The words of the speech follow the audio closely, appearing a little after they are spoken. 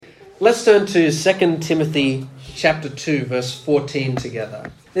Let's turn to 2 Timothy chapter 2, verse 14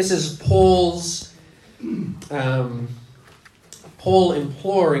 together. This is Paul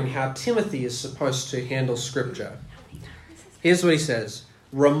imploring how Timothy is supposed to handle Scripture. Here's what he says.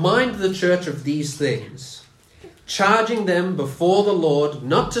 Remind the church of these things, charging them before the Lord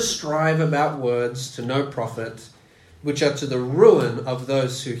not to strive about words to no profit, which are to the ruin of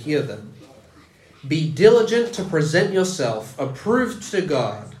those who hear them. Be diligent to present yourself approved to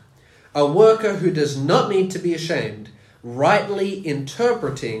God, a worker who does not need to be ashamed, rightly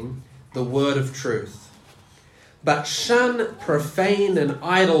interpreting the word of truth. But shun profane and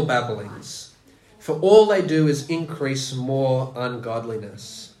idle babblings, for all they do is increase more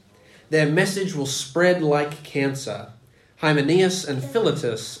ungodliness. Their message will spread like cancer. Hymenaeus and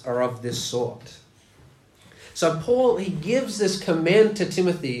Philetus are of this sort. So Paul, he gives this command to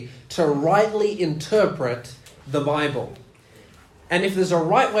Timothy to rightly interpret the Bible. And if there's a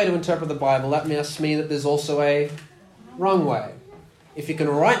right way to interpret the Bible, that must mean that there's also a wrong way. If you can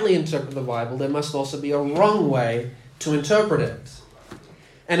rightly interpret the Bible, there must also be a wrong way to interpret it.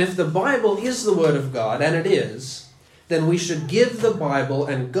 And if the Bible is the Word of God, and it is, then we should give the Bible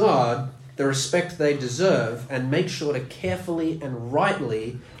and God the respect they deserve and make sure to carefully and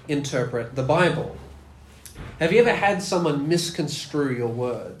rightly interpret the Bible. Have you ever had someone misconstrue your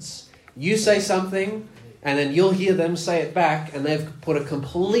words? You say something, and then you'll hear them say it back, and they've put a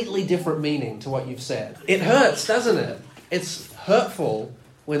completely different meaning to what you've said. It hurts, doesn't it? It's hurtful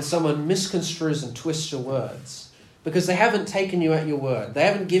when someone misconstrues and twists your words because they haven't taken you at your word. They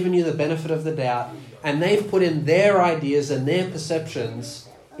haven't given you the benefit of the doubt, and they've put in their ideas and their perceptions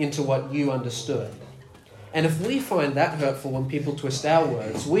into what you understood. And if we find that hurtful when people twist our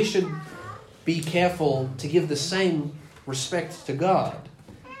words, we should be careful to give the same respect to God.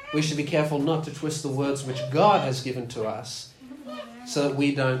 We should be careful not to twist the words which God has given to us so that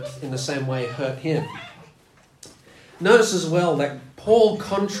we don't, in the same way, hurt him. Notice as well that Paul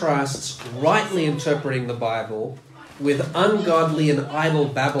contrasts rightly interpreting the Bible with ungodly and idle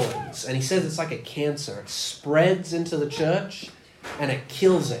babblings. And he says it's like a cancer. It spreads into the church and it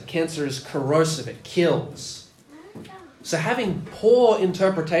kills it. Cancer is corrosive. It kills. So having poor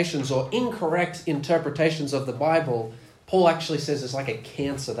interpretations or incorrect interpretations of the Bible, Paul actually says it's like a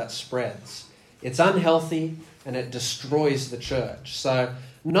cancer that spreads. It's unhealthy and it destroys the church. So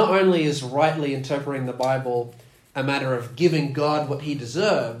not only is rightly interpreting the Bible a matter of giving God what he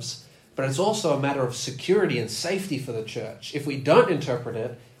deserves, but it's also a matter of security and safety for the church. If we don't interpret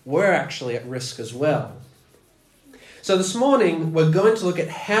it, we're actually at risk as well. So this morning, we're going to look at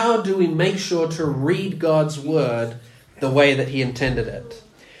how do we make sure to read God's word the way that he intended it.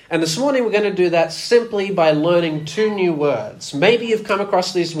 And this morning, we're going to do that simply by learning two new words. Maybe you've come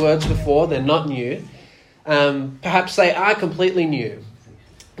across these words before. They're not new. Perhaps they are completely new.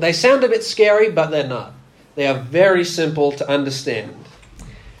 They sound a bit scary, but they're not. They are very simple to understand.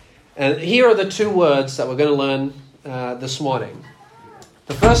 And here are the two words that we're going to learn this morning.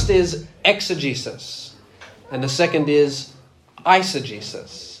 The first is exegesis, and the second is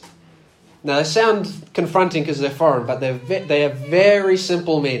eisegesis. Now, they sound confronting because they're foreign, but they have very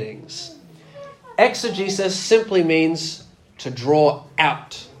simple meanings. Exegesis simply means to draw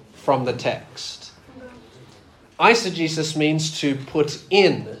out from the text. Eisegesis means to put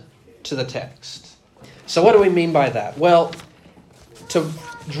in to the text. So what do we mean by that? Well, to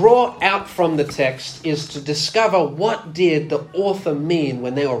draw out from the text is to discover what did the author mean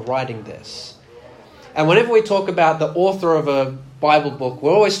when they were writing this. And whenever we talk about the author of a Bible book,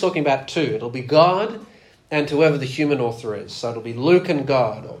 we're always talking about two. It'll be God and whoever the human author is. So it'll be Luke and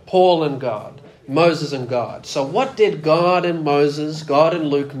God, or Paul and God, Moses and God. So what did God and Moses, God and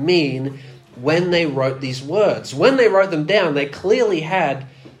Luke mean when they wrote these words? When they wrote them down, they clearly had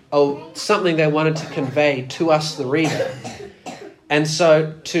something they wanted to convey to us, the reader. And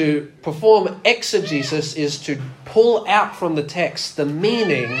so to perform exegesis is to pull out from the text the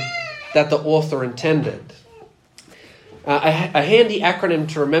meaning that the author intended. A handy acronym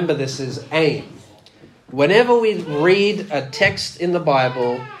to remember this is AIM. Whenever we read a text in the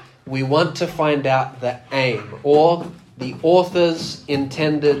Bible, we want to find out the aim, or the author's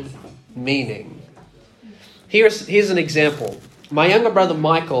intended meaning. Here's an example. My younger brother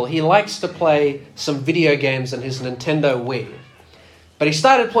Michael, he likes to play some video games on his Nintendo Wii. But he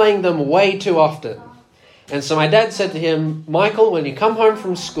started playing them way too often. And so my dad said to him, Michael, when you come home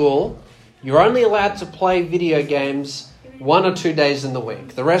from school, you're only allowed to play video games 1 or 2 days in the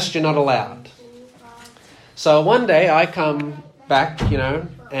week. The rest you're not allowed. So one day I come back,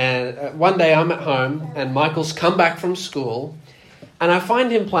 and one day I'm at home and Michael's come back from school and I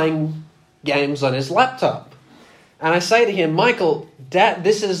find him playing games on his laptop. And I say to him, Michael, Dad,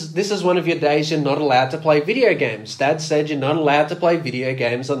 this is one of your days you're not allowed to play video games. Dad said you're not allowed to play video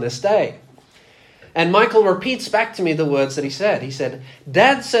games on this day. And Michael repeats back to me the words that he said. He said,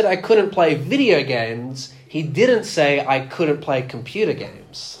 Dad said I couldn't play video games. He didn't say I couldn't play computer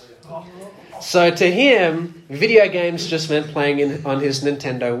games. So to him, video games just meant playing on his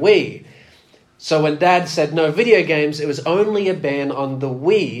Nintendo Wii. So when Dad said no video games, it was only a ban on the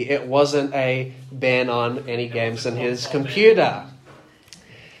Wii. It wasn't a ban on any games on his computer.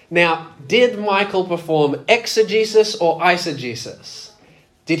 Now, did Michael perform exegesis or eisegesis?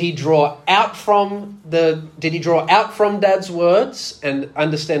 Did he draw out from Dad's words and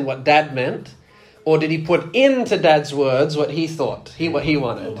understand what Dad meant? Or did he put into Dad's words what he thought, what he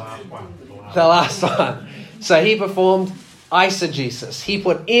wanted? The last one. So he performed eisegesis. He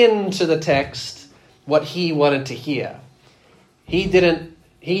put into the text what he wanted to hear. He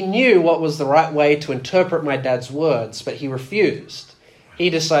knew what was the right way to interpret my dad's words, but he refused. He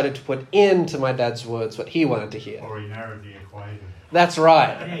decided to put into my dad's words what he wanted to hear. Or he narrowed the equation. That's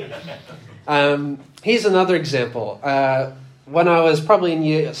right. Here's another example. When I was probably in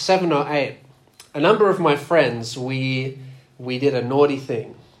year 7 or 8, a number of my friends, we did a naughty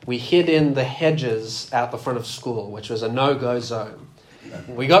thing. We hid in the hedges out the front of school, which was a no-go zone.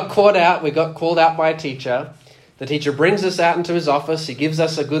 We got caught out. We got called out by a teacher. The teacher brings us out into his office. He gives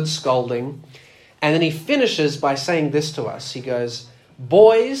us a good scolding. And then he finishes by saying this to us. He goes,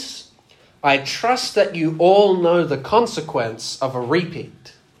 "Boys, I trust that you all know the consequence of a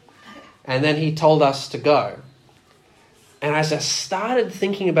repeat." And then he told us to go. And as I started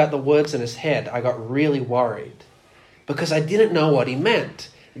thinking about the words in his head, I got really worried because I didn't know what he meant.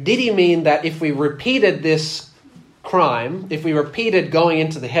 Did he mean that if we repeated this crime, if we repeated going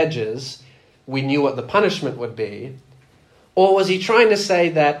into the hedges, we knew what the punishment would be? Or was he trying to say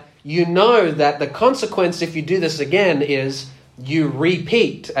that you know that the consequence if you do this again is you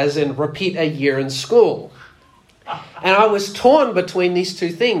repeat, as in repeat a year in school? And I was torn between these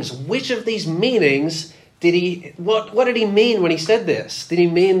two things. Which of these meanings what did he mean when he said this? Did he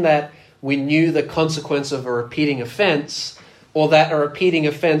mean that we knew the consequence of a repeating offense, or that a repeating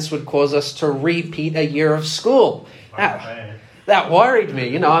offense would cause us to repeat a year of school? That worried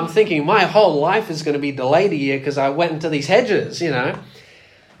me. I'm thinking my whole life is going to be delayed a year because I went into these hedges,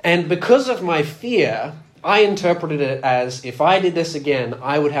 And because of my fear, I interpreted it as if I did this again,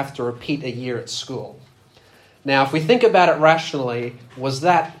 I would have to repeat a year at school. Now, if we think about it rationally, was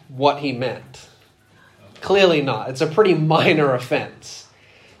that what he meant? Clearly not. It's a pretty minor offense.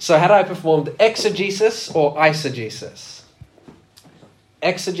 So had I performed exegesis or eisegesis?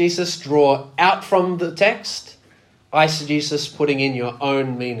 Exegesis, draw out from the text. Eisegesis, putting in your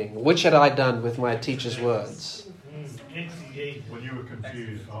own meaning. Which had I done with my teacher's words? Well, you were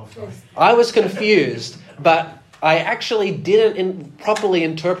confused. I was confused, but I actually didn't properly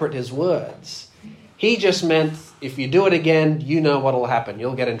interpret his words. He just meant, if you do it again, you know what will happen.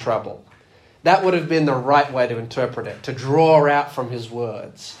 You'll get in trouble. That would have been the right way to interpret it, to draw out from his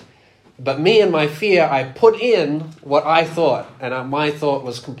words. But me and my fear, I put in what I thought, and my thought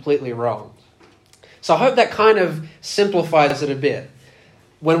was completely wrong. So I hope that kind of simplifies it a bit.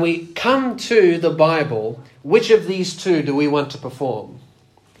 When we come to the Bible, which of these two do we want to perform?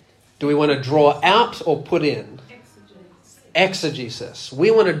 Do we want to draw out or put in? Exegesis. We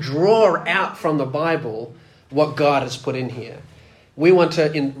want to draw out from the Bible what God has put in here. We want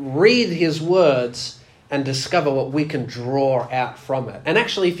to read his words and discover what we can draw out from it. And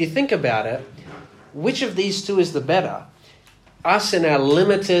actually, if you think about it, which of these two is the better? Us in our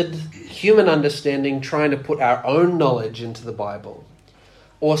limited human understanding trying to put our own knowledge into the Bible,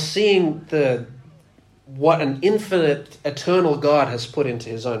 or seeing what an infinite, eternal God has put into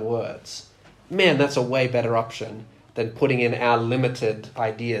his own words? Man, that's a way better option than putting in our limited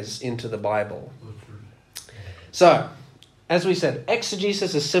ideas into the Bible. So, as we said,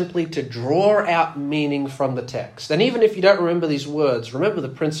 exegesis is simply to draw out meaning from the text. And even if you don't remember these words, remember the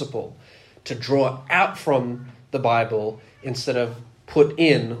principle: to draw out from the Bible instead of put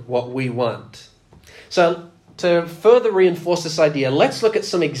in what we want. So, to further reinforce this idea, let's look at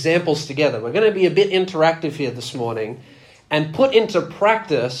some examples together. We're going to be a bit interactive here this morning and put into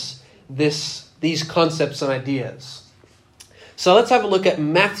practice these concepts and ideas. So let's have a look at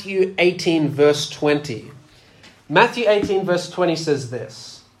Matthew 18, verse 20. Matthew 18, verse 20 says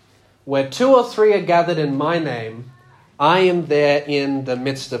this: "Where 2 or 3 are gathered in my name, I am there in the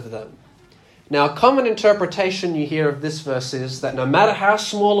midst of them." Now, a common interpretation you hear of this verse is that no matter how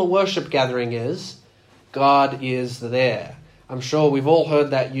small a worship gathering is, God is there. I'm sure we've all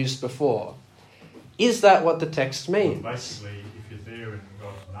heard that used before. Is that what the text means? Well, basically, if you're there in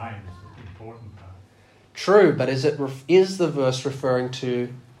God's name is the important part. True, but is the verse referring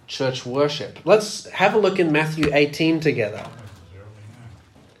to church worship? Let's have a look in Matthew 18 together.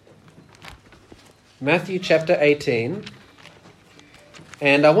 Matthew chapter 18.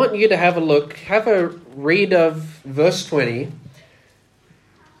 And I want you to have a read of verse 20.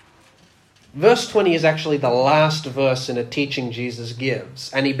 Verse 20 is actually the last verse in a teaching Jesus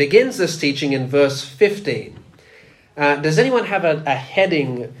gives. And he begins this teaching in verse 15. Does anyone have a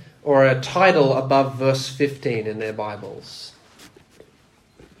heading or a title above verse 15 in their Bibles?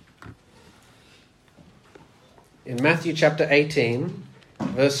 In Matthew chapter 18,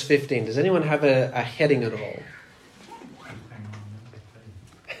 verse 15, does anyone have a heading at all?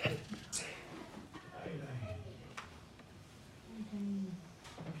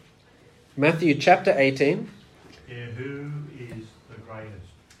 Matthew chapter 18. Yeah, who is the greatest?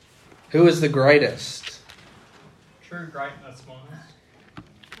 Who is the greatest? True greatness, one.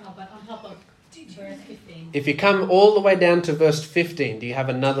 Oh, but on top of verse 15. If you come all the way down to verse 15, do you have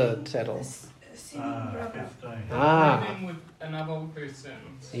another title? 15. Dealing with another who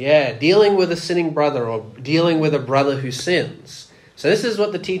sins. Yeah, dealing with a sinning brother or dealing with a brother who sins. So this is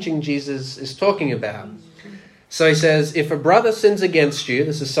what the teaching Jesus is talking about. So he says, if a brother sins against you,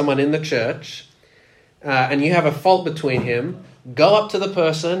 this is someone in the church, and you have a fault between him, go up to the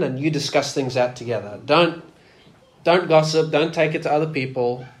person and you discuss things out together. Don't gossip, don't take it to other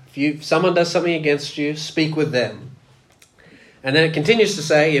people. If someone does something against you, speak with them. And then it continues to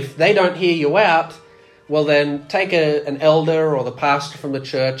say, if they don't hear you out, well then take an elder or the pastor from the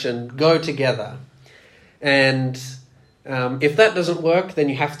church and go together. And if that doesn't work, then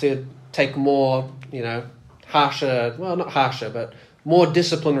you have to take more, more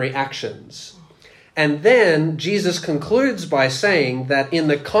disciplinary actions. And then Jesus concludes by saying that in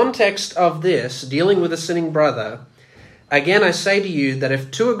the context of this, dealing with a sinning brother, again I say to you that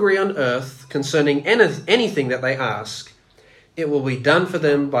if two agree on earth concerning anything that they ask, it will be done for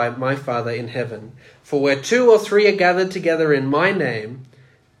them by my Father in heaven. For where two or three are gathered together in my name,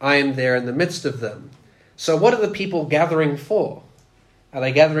 I am there in the midst of them. So what are the people gathering for? Are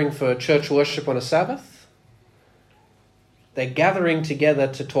they gathering for church worship on a Sabbath? They're gathering together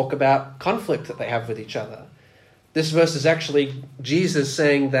to talk about conflict that they have with each other. This verse is actually Jesus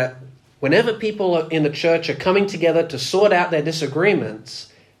saying that whenever people in the church are coming together to sort out their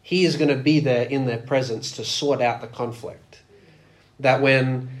disagreements, he is going to be there in their presence to sort out the conflict. That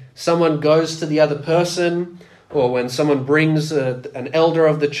when someone goes to the other person, or when someone brings an elder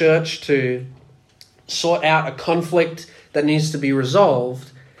of the church to sort out a conflict that needs to be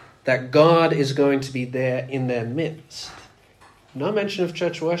resolved, that God is going to be there in their midst. No mention of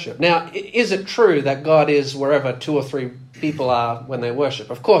church worship. Now, is it true that God is wherever two or three people are when they worship?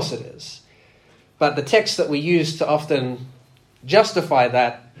 Of course it is. But the text that we use to often justify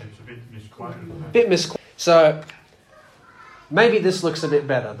that... It's a bit misquoted. So, maybe this looks a bit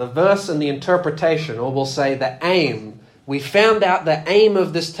better. The verse and the interpretation, or we'll say the aim. We found out the aim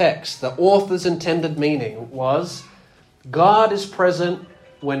of this text, the author's intended meaning was God is present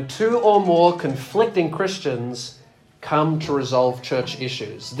when two or more conflicting Christians come to resolve church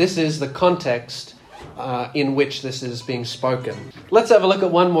issues. This is the context in which this is being spoken. Let's have a look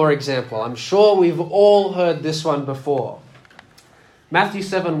at one more example. I'm sure we've all heard this one before. Matthew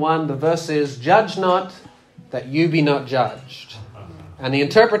 7:1, the verse is, "Judge not, that you be not judged." And the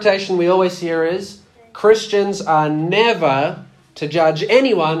interpretation we always hear is, Christians are never to judge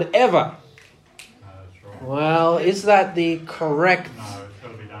anyone ever. That's right. Well, is that the correct... No, it's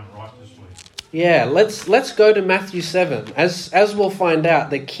got to be done righteously. Yeah, let's go to Matthew 7. As we'll find out,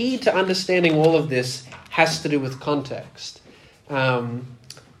 the key to understanding all of this has to do with context.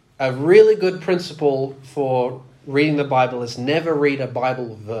 A really good principle for reading the Bible is never read a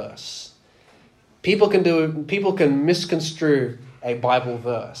Bible verse. People can misconstrue a Bible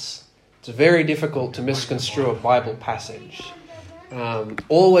verse. It's very difficult to misconstrue a Bible passage.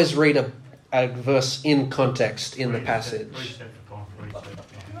 Always read a verse in context in the passage.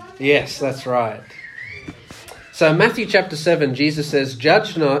 Yes, that's right. So Matthew chapter 7, Jesus says,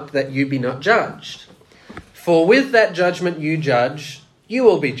 "Judge not that you be not judged. For with that judgment you judge, you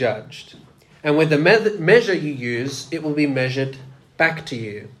will be judged. And with the measure you use, it will be measured back to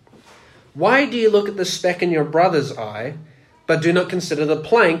you. Why do you look at the speck in your brother's eye, but do not consider the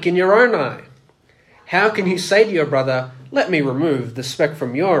plank in your own eye? How can you say to your brother, 'Let me remove the speck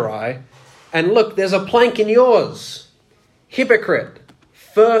from your eye,' and look, there's a plank in yours? Hypocrite,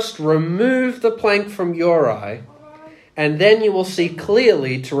 first remove the plank from your eye, and then you will see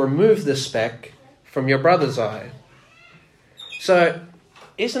clearly to remove the speck from your brother's eye." So,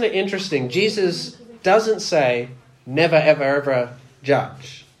 isn't it interesting? Jesus doesn't say, never, ever, ever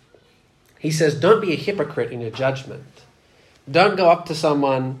judge. He says, don't be a hypocrite in your judgment. Don't go up to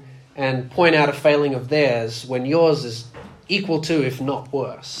someone and point out a failing of theirs when yours is equal to, if not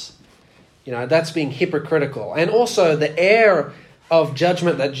worse. That's being hypocritical. And also the air of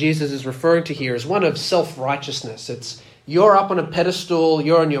judgment that Jesus is referring to here is one of self-righteousness. It's you're up on a pedestal,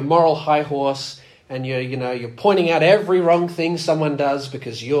 you're on your moral high horse, and you're pointing out every wrong thing someone does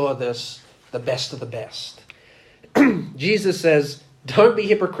because you're the best of the best. Jesus says, don't be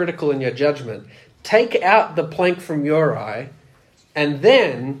hypocritical in your judgment. Take out the plank from your eye, and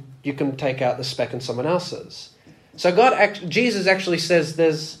then you can take out the speck in someone else's. So Jesus actually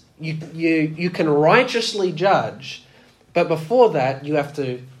says you can righteously judge, but before that you have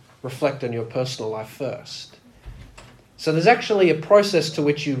to reflect on your personal life first. So there's actually a process to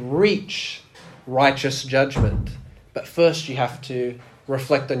which you reach righteous judgment, but first you have to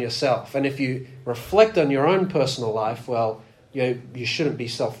reflect on yourself. And if you reflect on your own personal life, well, you shouldn't be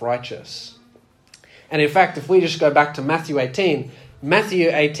self-righteous. And in fact, if we just go back to Matthew 18,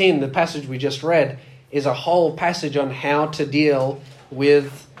 the passage we just read, is a whole passage on how to deal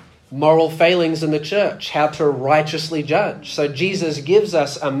with moral failings in the church, how to righteously judge. So Jesus gives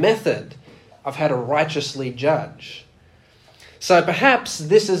us a method of how to righteously judge. So perhaps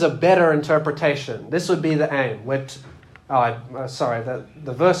this is a better interpretation. This would be the aim.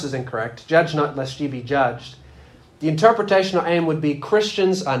 The verse is incorrect. Judge not lest ye be judged. The interpretation or aim would be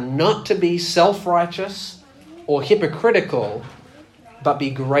Christians are not to be self-righteous or hypocritical, but be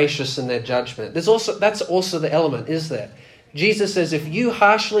gracious in their judgment. That's also the element, is there? Jesus says if you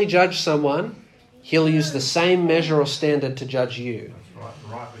harshly judge someone, he'll use the same measure or standard to judge you. That's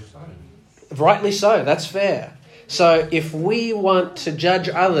right, rightly so. Rightly so, that's fair. So if we want to judge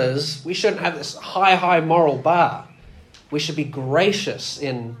others, we shouldn't have this high moral bar. We should be gracious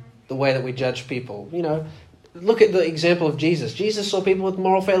in the way that we judge people. Look at the example of Jesus. Jesus saw people with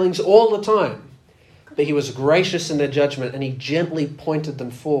moral failings all the time, but he was gracious in their judgment and he gently pointed them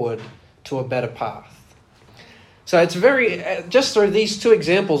forward to a better path. So it's just through these two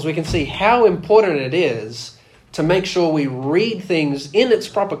examples, we can see how important it is to make sure we read things in its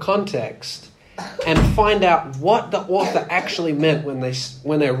proper context and find out what the author actually meant when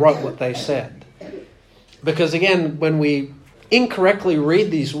they wrote what they said. Because again, when we incorrectly read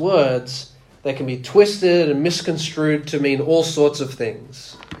these words, they can be twisted and misconstrued to mean all sorts of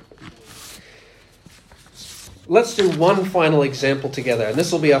things. Let's do one final example together, and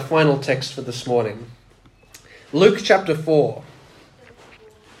this will be our final text for this morning. Luke chapter 4.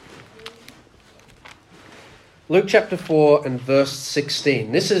 Luke chapter 4 and verse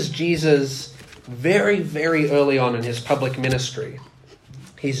 16. This is Jesus very, very early on in his public ministry.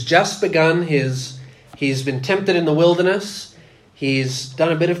 He's just begun he's been tempted in the wilderness. He's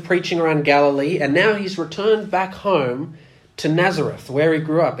done a bit of preaching around Galilee, and now he's returned back home to Nazareth, where he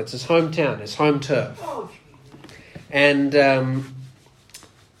grew up. It's his hometown, his home turf. And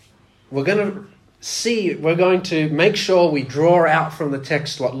we're going to make sure we draw out from the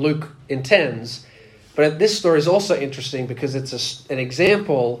text what Luke intends. But this story is also interesting because it's an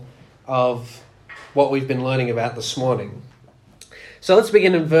example of what we've been learning about this morning. So let's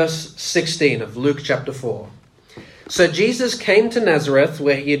begin in verse 16 of Luke chapter 4. So Jesus came to Nazareth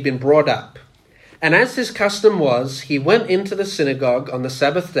where he had been brought up. And as his custom was, he went into the synagogue on the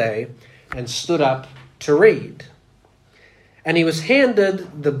Sabbath day and stood up to read. And he was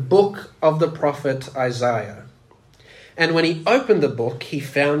handed the book of the prophet Isaiah. And when he opened the book, he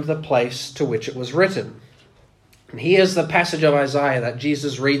found the place to which it was written. And here's the passage of Isaiah that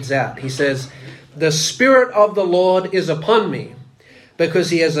Jesus reads out. He says, "The Spirit of the Lord is upon me, because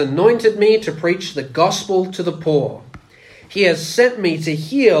he has anointed me to preach the gospel to the poor. He has sent me to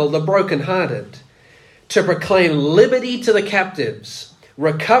heal the brokenhearted, to proclaim liberty to the captives,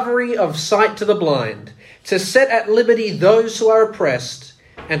 recovery of sight to the blind, to set at liberty those who are oppressed,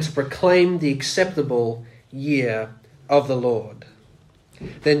 and to proclaim the acceptable year of the Lord."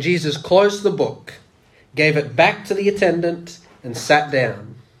 Then Jesus closed the book, gave it back to the attendant, and sat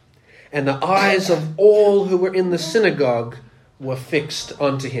down. And the eyes of all who were in the synagogue were fixed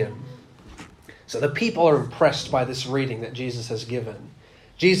onto him. So the people are impressed by this reading that Jesus has given.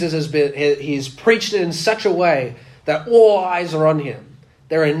 He's preached it in such a way that all eyes are on him.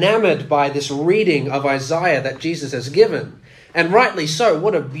 They're enamored by this reading of Isaiah that Jesus has given. And rightly so.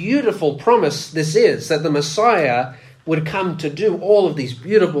 What a beautiful promise this is, that the Messiah would come to do all of these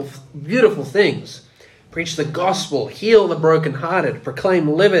beautiful, beautiful things. Preach the gospel, heal the brokenhearted, proclaim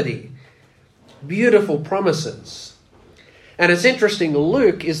liberty. Beautiful promises. And it's interesting,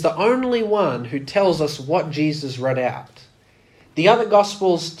 Luke is the only one who tells us what Jesus read out. The other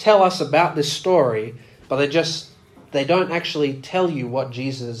Gospels tell us about this story, but they just they don't actually tell you what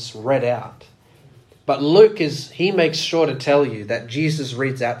Jesus read out. But Luke he makes sure to tell you that Jesus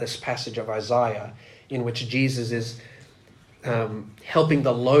reads out this passage of Isaiah in which Jesus is helping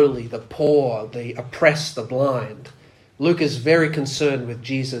the lowly, the poor, the oppressed, the blind. Luke is very concerned with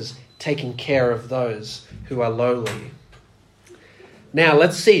Jesus taking care of those who are lowly. Now,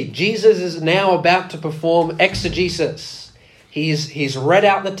 let's see. Jesus is now about to perform exegesis. He's read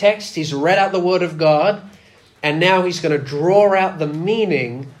out the text, he's read out the word of God, and now he's going to draw out the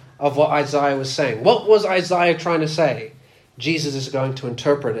meaning of what Isaiah was saying. What was Isaiah trying to say? Jesus is going to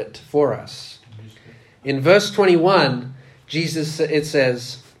interpret it for us. In verse 21, it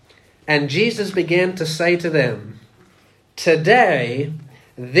says, "And Jesus began to say to them, 'Today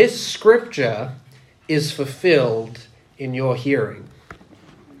this scripture is fulfilled in your hearing.'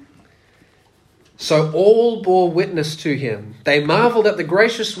 So all bore witness to him. They marveled at the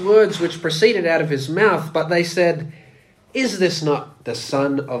gracious words which proceeded out of his mouth, but they said, 'Is this not the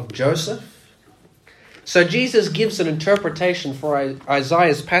son of Joseph?'" So Jesus gives an interpretation for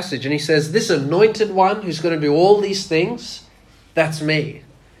Isaiah's passage, and he says, this anointed one who's going to do all these things, that's me.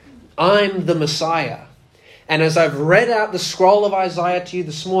 I'm the Messiah. And as I've read out the scroll of Isaiah to you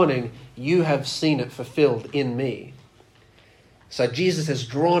this morning, you have seen it fulfilled in me. So Jesus has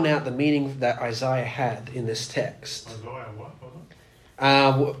drawn out the meaning that Isaiah had in this text. Isaiah what, was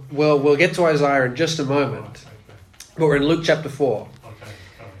it? We'll get to Isaiah in just a moment. Okay. But we're in Luke chapter 4.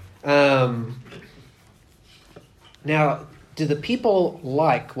 Okay. Now, do the people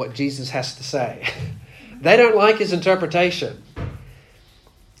like what Jesus has to say? They don't like his interpretation.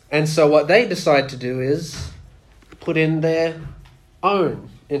 And so what they decide to do is put in their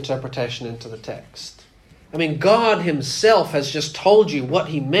own interpretation into the text. I mean, God himself has just told you what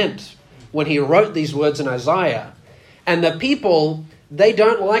he meant when he wrote these words in Isaiah. And the people, they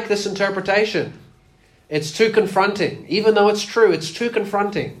don't like this interpretation. It's too confronting. Even though it's true, it's too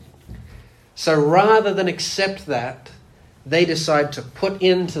confronting. So rather than accept that, they decide to put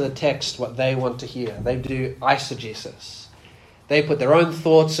into the text what they want to hear. They do eisegesis. They put their own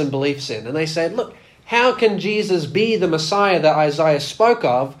thoughts and beliefs in. And they say, look, how can Jesus be the Messiah that Isaiah spoke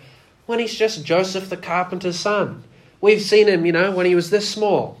of when he's just Joseph the carpenter's son? We've seen him, when he was this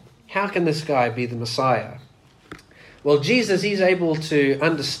small. How can this guy be the Messiah? Well, Jesus, he's able to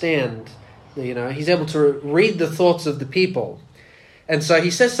understand, he's able to read the thoughts of the people. And so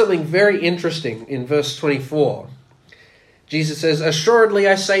he says something very interesting in verse 24. Jesus says, "Assuredly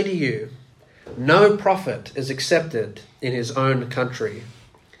I say to you, no prophet is accepted in his own country.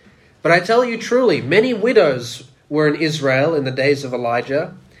 But I tell you truly, many widows were in Israel in the days of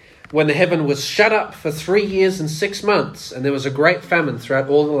Elijah, when the heaven was shut up for 3 years and 6 months, and there was a great famine throughout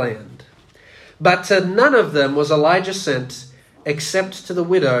all the land. But to none of them was Elijah sent, except to the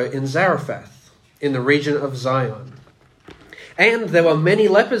widow in Zarephath, in the region of Zion. And there were many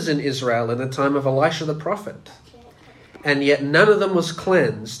lepers in Israel in the time of Elisha the prophet. And yet none of them was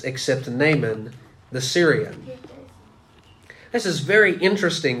cleansed except Naaman the Syrian." This is very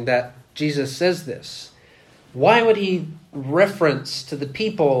interesting that Jesus says this. Why would he reference to the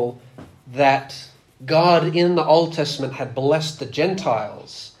people that God in the Old Testament had blessed the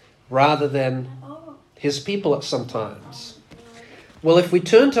Gentiles rather than his people at some times? Well, if we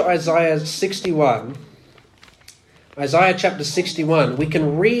turn to Isaiah 61, Isaiah chapter 61, we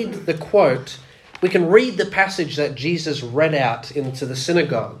can read the quote, we can read the passage that Jesus read out into the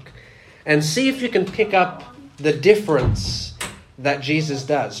synagogue and see if you can pick up the difference that Jesus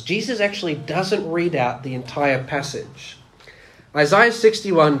does. Jesus actually doesn't read out the entire passage. Isaiah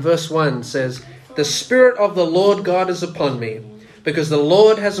 61 verse 1 says, "The Spirit of the Lord God is upon me, because the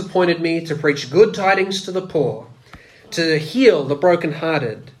Lord has appointed me to preach good tidings to the poor, to heal the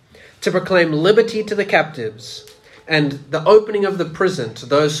brokenhearted, to proclaim liberty to the captives, and the opening of the prison to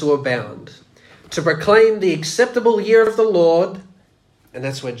those who are bound, to proclaim the acceptable year of the Lord." And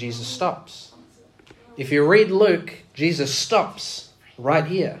that's where Jesus stops. If you read Luke, Jesus stops right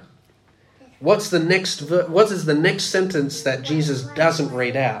here. What is the next sentence that Jesus doesn't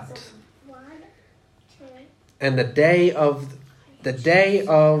read out? "And the day of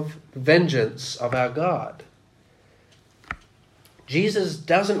vengeance of our God." Jesus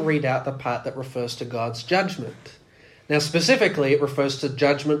doesn't read out the part that refers to God's judgment. Now, specifically, it refers to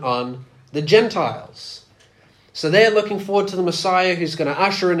judgment on the Gentiles. So they're looking forward to the Messiah who's going to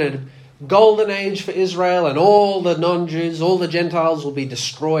usher in a golden age for Israel, and all the non-Jews, all the Gentiles will be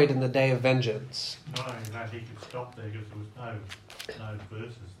destroyed in the day of vengeance. Not only that, he could stop there because there was no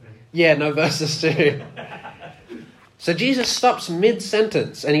verses there. Yeah, no verses too. So Jesus stops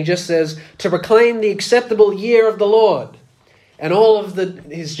mid-sentence and he just says, "To proclaim the acceptable year of the Lord." and all of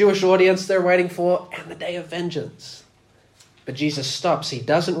his Jewish audience they're waiting for, and the day of vengeance. But Jesus stops. He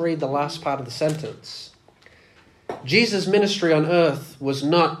doesn't read the last part of the sentence. Jesus' ministry on earth was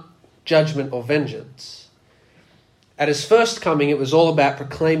not judgment or vengeance. At his first coming, it was all about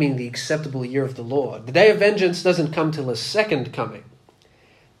proclaiming the acceptable year of the Lord. The day of vengeance doesn't come till his second coming.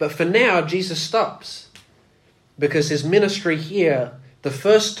 But for now, Jesus stops, because his ministry here, the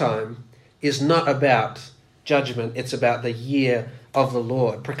first time, is not about judgment. It's about the year of the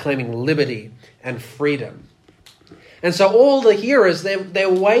Lord, proclaiming liberty and freedom. And so all the hearers, they're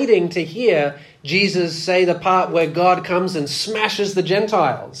waiting to hear Jesus say the part where God comes and smashes the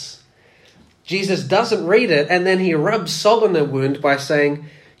Gentiles. Jesus doesn't read it, and then he rubs salt on their wound by saying,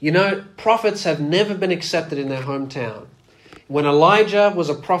 prophets have never been accepted in their hometown. When Elijah was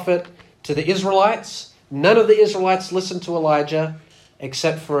a prophet to the Israelites, none of the Israelites listened to Elijah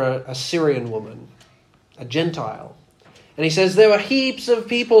except for a Syrian woman, a Gentile. And he says there were heaps of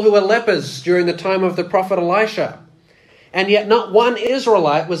people who were lepers during the time of the prophet Elisha, and yet not one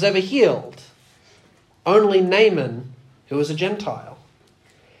Israelite was ever healed. Only Naaman, who was a Gentile.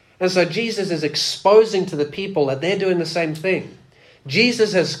 And so Jesus is exposing to the people that they're doing the same thing.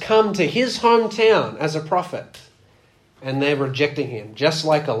 Jesus has come to his hometown as a prophet, and they're rejecting him, just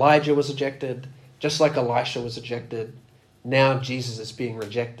like Elijah was rejected, just like Elisha was rejected. Now Jesus is being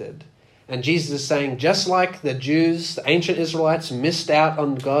rejected. And Jesus is saying, just like the Jews, the ancient Israelites, missed out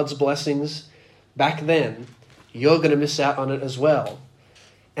on God's blessings back then, you're going to miss out on it as well.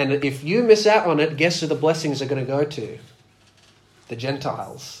 And if you miss out on it, guess who the blessings are going to go to? The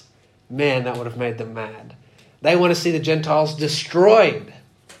Gentiles. Man, that would have made them mad. They want to see the Gentiles destroyed.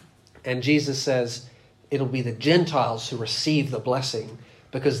 And Jesus says it'll be the Gentiles who receive the blessing,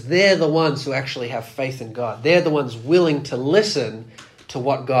 because they're the ones who actually have faith in God. They're the ones willing to listen to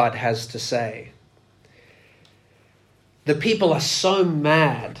what God has to say. The people are so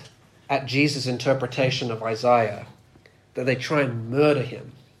mad at Jesus' interpretation of Isaiah that they try and murder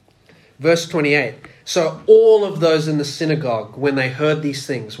him. Verse 28, so all of those in the synagogue, when they heard these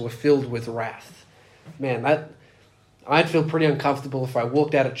things, were filled with wrath. Man, I'd feel pretty uncomfortable if I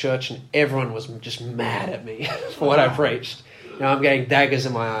walked out of church and everyone was just mad at me for what I preached. I'm getting daggers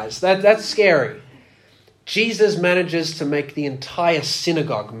in my eyes. That's scary. Jesus manages to make the entire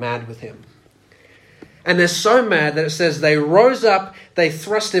synagogue mad with him. And they're so mad that it says they rose up, they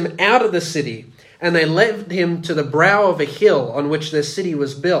thrust him out of the city, and they led him to the brow of a hill on which their city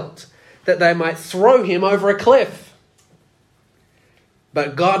was built, that they might throw him over a cliff.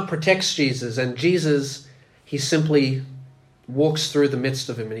 But God protects Jesus, and Jesus, he simply walks through the midst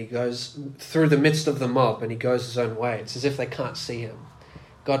of him, and he goes through the midst of the mob, and he goes his own way. It's as if they can't see him.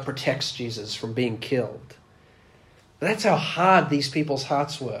 God protects Jesus from being killed. But that's how hard these people's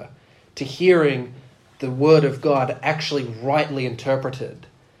hearts were to hearing the word of God actually rightly interpreted.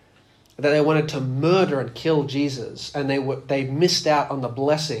 That they wanted to murder and kill Jesus, and they missed out on the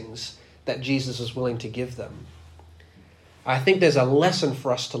blessings that Jesus was willing to give them. I think there's a lesson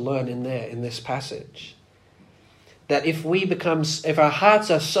for us to learn in this passage. That if our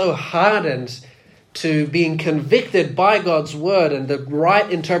hearts are so hardened to being convicted by God's word and the right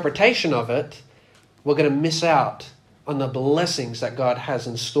interpretation of it, we're going to miss out on the blessings that God has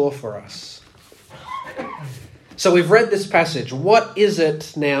in store for us. So we've read this passage. What is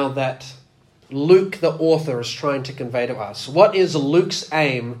it now that Luke, the author, is trying to convey to us? What is Luke's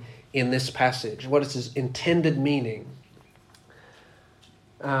aim in this passage? What is his intended meaning?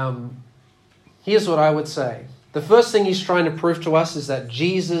 Here's what I would say. The first thing he's trying to prove to us is that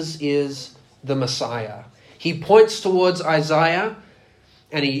Jesus is the Messiah. He points towards Isaiah,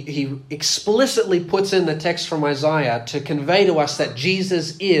 and he explicitly puts in the text from Isaiah to convey to us that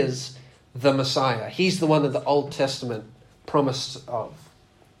Jesus is the Messiah. He's the one that the Old Testament promised of.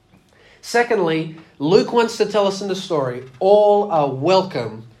 Secondly, Luke wants to tell us in the story, all are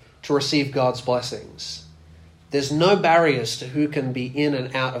welcome to receive God's blessings. There's no barriers to who can be in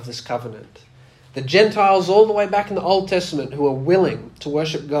and out of this covenant. The Gentiles all the way back in the Old Testament who are willing to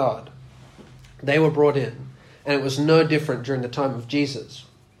worship God, they were brought in. And it was no different during the time of Jesus.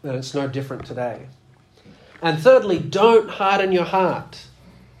 And it's no different today. And thirdly, don't harden your heart,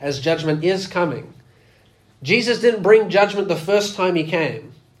 as judgment is coming. Jesus didn't bring judgment the first time he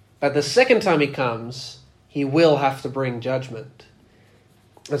came, but the second time he comes, he will have to bring judgment.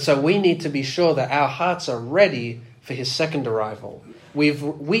 And so we need to be sure that our hearts are ready for his second arrival.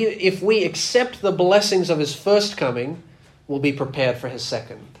 If we accept the blessings of his first coming, we'll be prepared for his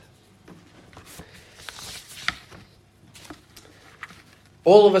second.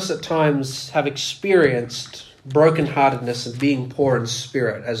 All of us at times have experienced brokenheartedness and being poor in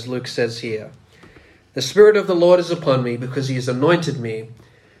spirit, as Luke says here. The Spirit of the Lord is upon me, because he has anointed me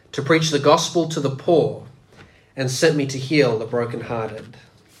to preach the gospel to the poor and sent me to heal the brokenhearted.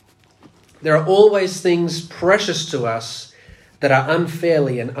 There are always things precious to us that are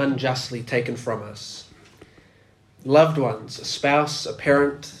unfairly and unjustly taken from us. Loved ones, a spouse, a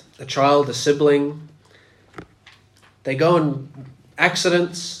parent, a child, a sibling. They go in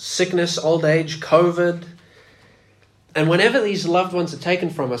accidents, sickness, old age, COVID. And whenever these loved ones are taken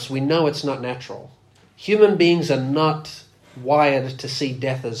from us, we know it's not natural. Human beings are not wired to see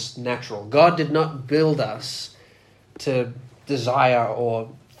death as natural. God did not build us to desire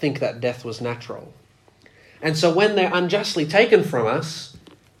or think that death was natural. And so when they're unjustly taken from us,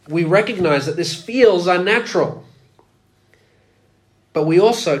 we recognize that this feels unnatural. But we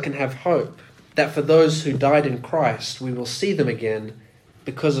also can have hope that for those who died in Christ, we will see them again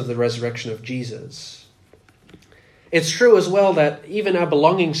because of the resurrection of Jesus. It's true as well that even our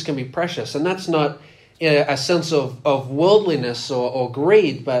belongings can be precious, and that's not a sense of worldliness or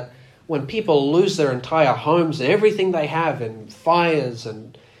greed, but when people lose their entire homes and everything they have in fires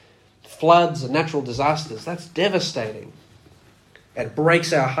and floods and natural disasters, that's devastating. It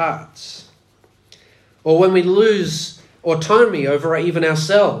breaks our hearts. Or when we lose autonomy over even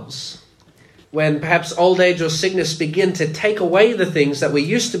ourselves, when perhaps old age or sickness begin to take away the things that we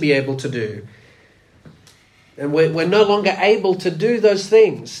used to be able to do, and we're no longer able to do those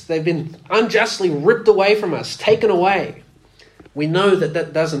things. They've been unjustly ripped away from us, taken away. We know that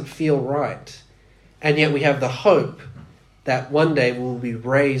that doesn't feel right. And yet we have the hope that one day we'll be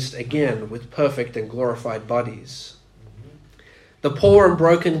raised again with perfect and glorified bodies. The poor and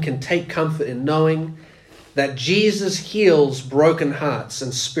broken can take comfort in knowing that Jesus heals broken hearts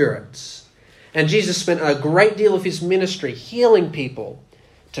and spirits. And Jesus spent a great deal of his ministry healing people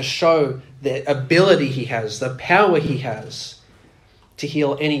to show the ability he has, the power he has to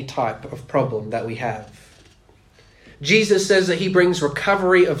heal any type of problem that we have. Jesus says that he brings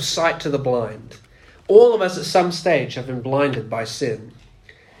recovery of sight to the blind. All of us at some stage have been blinded by sin.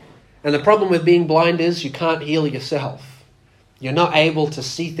 And the problem with being blind is you can't heal yourself. You're not able to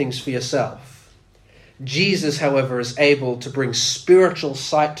see things for yourself. Jesus, however, is able to bring spiritual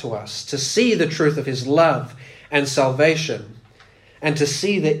sight to us, to see the truth of his love and salvation, and to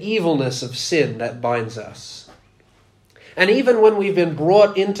see the evilness of sin that binds us. And even when we've been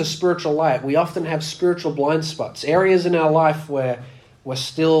brought into spiritual light, we often have spiritual blind spots, areas in our life where we're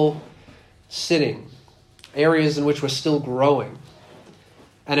still sitting, areas in which we're still growing.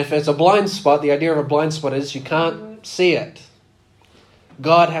 And if it's a blind spot, the idea of a blind spot is you can't see it.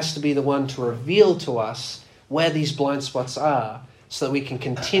 God has to be the one to reveal to us where these blind spots are so that we can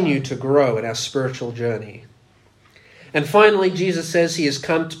continue to grow in our spiritual journey. And finally, Jesus says he has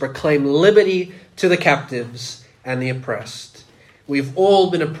come to proclaim liberty to the captives and the oppressed. We've all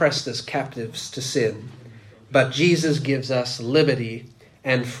been oppressed as captives to sin, but Jesus gives us liberty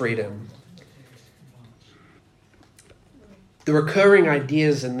and freedom. The recurring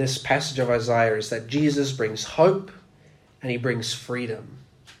ideas in this passage of Isaiah is that Jesus brings hope and he brings freedom.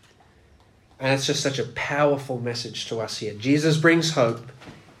 And it's just such a powerful message to us here. Jesus brings hope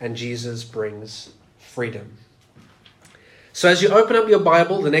and Jesus brings freedom. So as you open up your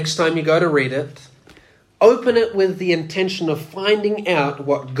Bible, the next time you go to read it, open it with the intention of finding out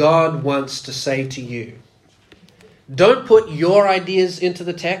what God wants to say to you. Don't put your ideas into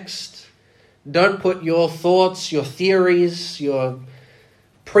the text. Don't put your thoughts, your theories, your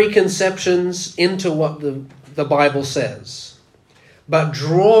preconceptions into what the Bible says. But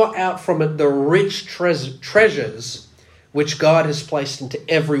draw out from it the rich treasures which God has placed into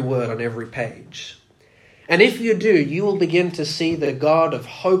every word on every page. And if you do, you will begin to see the God of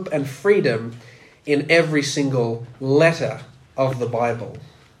hope and freedom in every single letter of the Bible.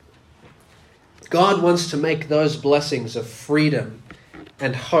 God wants to make those blessings of freedom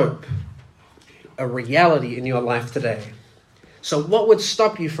and hope a reality in your life today. So what would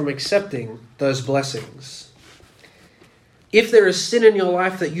stop you from accepting those blessings? If there is sin in your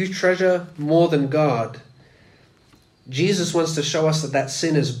life that you treasure more than God, Jesus wants to show us that that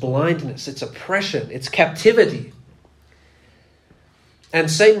sin is blindness, it's oppression, it's captivity.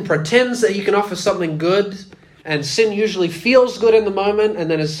 And Satan pretends that he can offer something good, and sin usually feels good in the moment, and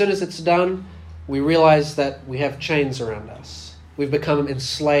then as soon as it's done, we realize that we have chains around us. We've become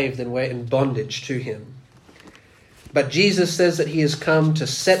enslaved and we're in bondage to him. But Jesus says that he has come to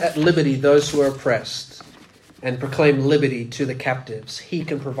set at liberty those who are oppressed and proclaim liberty to the captives. He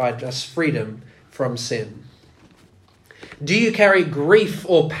can provide us freedom from sin. Do you carry grief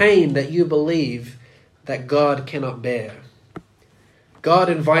or pain that you believe that God cannot bear? God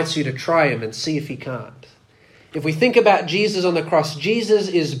invites you to try him and see if he can't. If we think about Jesus on the cross, Jesus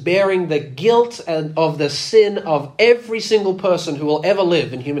is bearing the guilt of the sin of every single person who will ever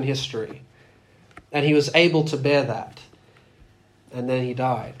live in human history. And he was able to bear that. And then he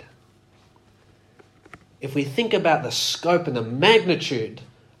died. If we think about the scope and the magnitude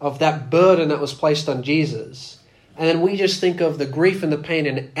of that burden that was placed on Jesus, and then we just think of the grief and the pain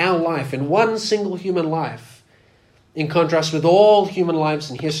in our life, in one single human life, in contrast with all human lives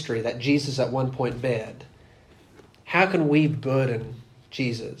in history that Jesus at one point bared, how can we burden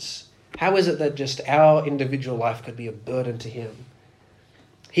Jesus? How is it that just our individual life could be a burden to him?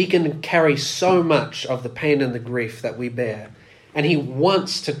 He can carry so much of the pain and the grief that we bear, and he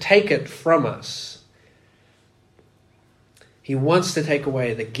wants to take it from us. He wants to take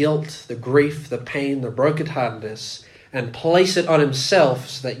away the guilt, the grief, the pain, the brokenheartedness, and place it on himself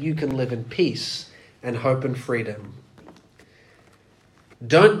so that you can live in peace and hope and freedom.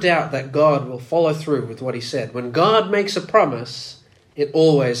 Don't doubt that God will follow through with what he said. When God makes a promise, it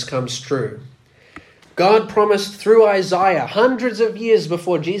always comes true. God promised through Isaiah hundreds of years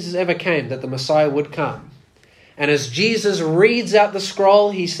before Jesus ever came that the Messiah would come. And as Jesus reads out the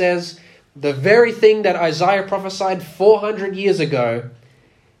scroll, he says, the very thing that Isaiah prophesied 400 years ago,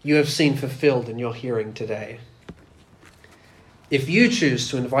 you have seen fulfilled in your hearing today. If you choose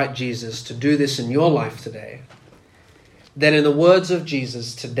to invite Jesus to do this in your life today, then in the words of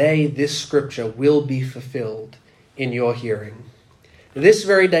Jesus, today this scripture will be fulfilled in your hearing. This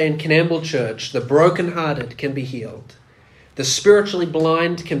very day in Canamble Church, the brokenhearted can be healed, the spiritually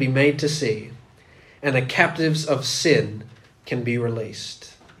blind can be made to see, and the captives of sin can be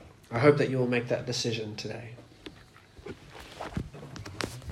released. I hope that you will make that decision today.